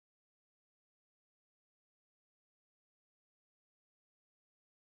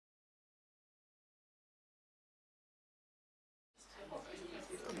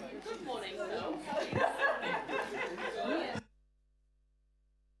Good morning.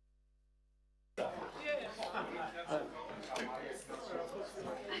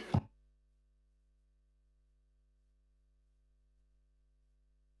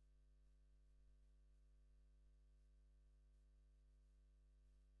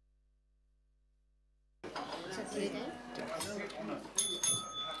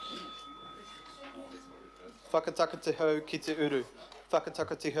 Whakataka te hau ki te uru,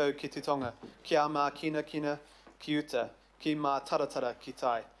 whakataka te hau ki te tonga, ki a mā kina kina ki uta, ki mā taratara ki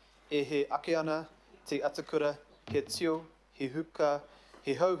tai. E he ake ana, te atakura, he tio, he huka,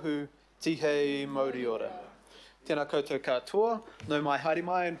 he hauhu, ti hei mauri ora. Tēnā koutou katoa, no mai haere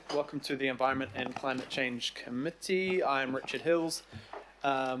mai, and welcome to the Environment and Climate Change Committee. I'm Richard Hills.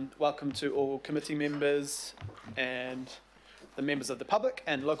 Welcome to all committee members and the members of the public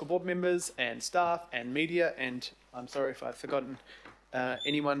and local board members and staff and media, and I'm sorry if I've forgotten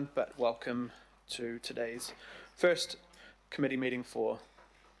anyone, but welcome to today's first committee meeting for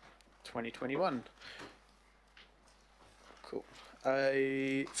 2021. Cool.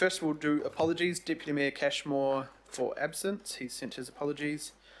 First we'll do apologies. Deputy Mayor Cashmore for absence. He sent his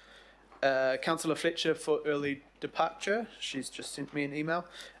apologies. Councillor Fletcher for early departure. She's just sent me an email.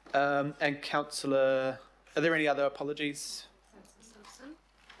 And Councillor, are there any other apologies?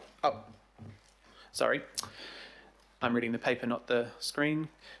 Oh, sorry. I'm reading the paper, not the screen.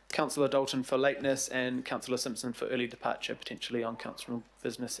 Councillor Dalton for lateness and Councillor Simpson for early departure, potentially on council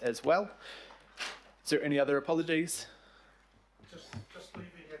business as well. Is there any other apologies? Just leaving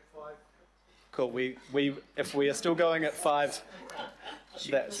at 5. Cool. If we are still going at 5,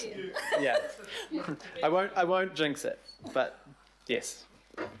 that's yeah. I won't jinx it, but yes.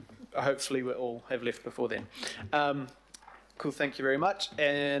 Hopefully we all have left before then. Cool. Thank you very much.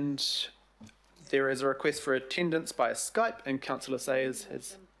 And there is a request for attendance by Skype, and Councillor Sayers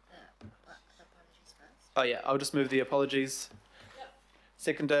has. Oh yeah, I'll just move the apologies. Yep.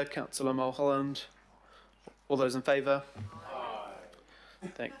 Seconder, Councillor Mulholland. All those in favour?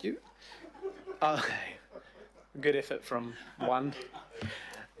 Thank you. Good effort from one.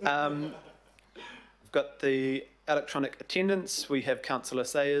 We've got the electronic attendance. We have Councillor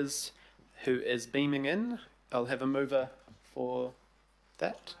Sayers, who is beaming in. I'll have a mover for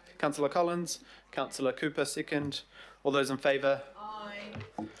that. Councillor Collins, Councillor Cooper second. All those in favour? Aye.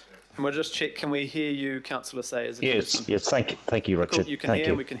 And we'll just check, can we hear you, Councillor Sayers? Yes, thank you, Richard. Cool, you can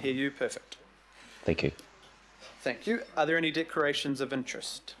hear, we can hear you, perfect. Thank you. Thank you. Are there any declarations of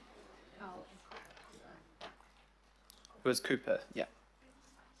interest? It was Cooper, yeah.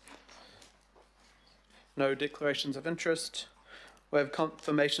 No declarations of interest. We have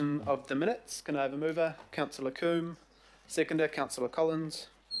confirmation of the minutes. Can I have a mover? Councillor Coombe. Seconder, Councillor Collins.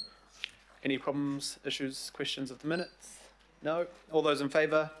 Any problems, issues, questions of the minutes? No? All those in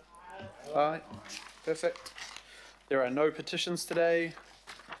favour? Aye. Perfect. There are no petitions today.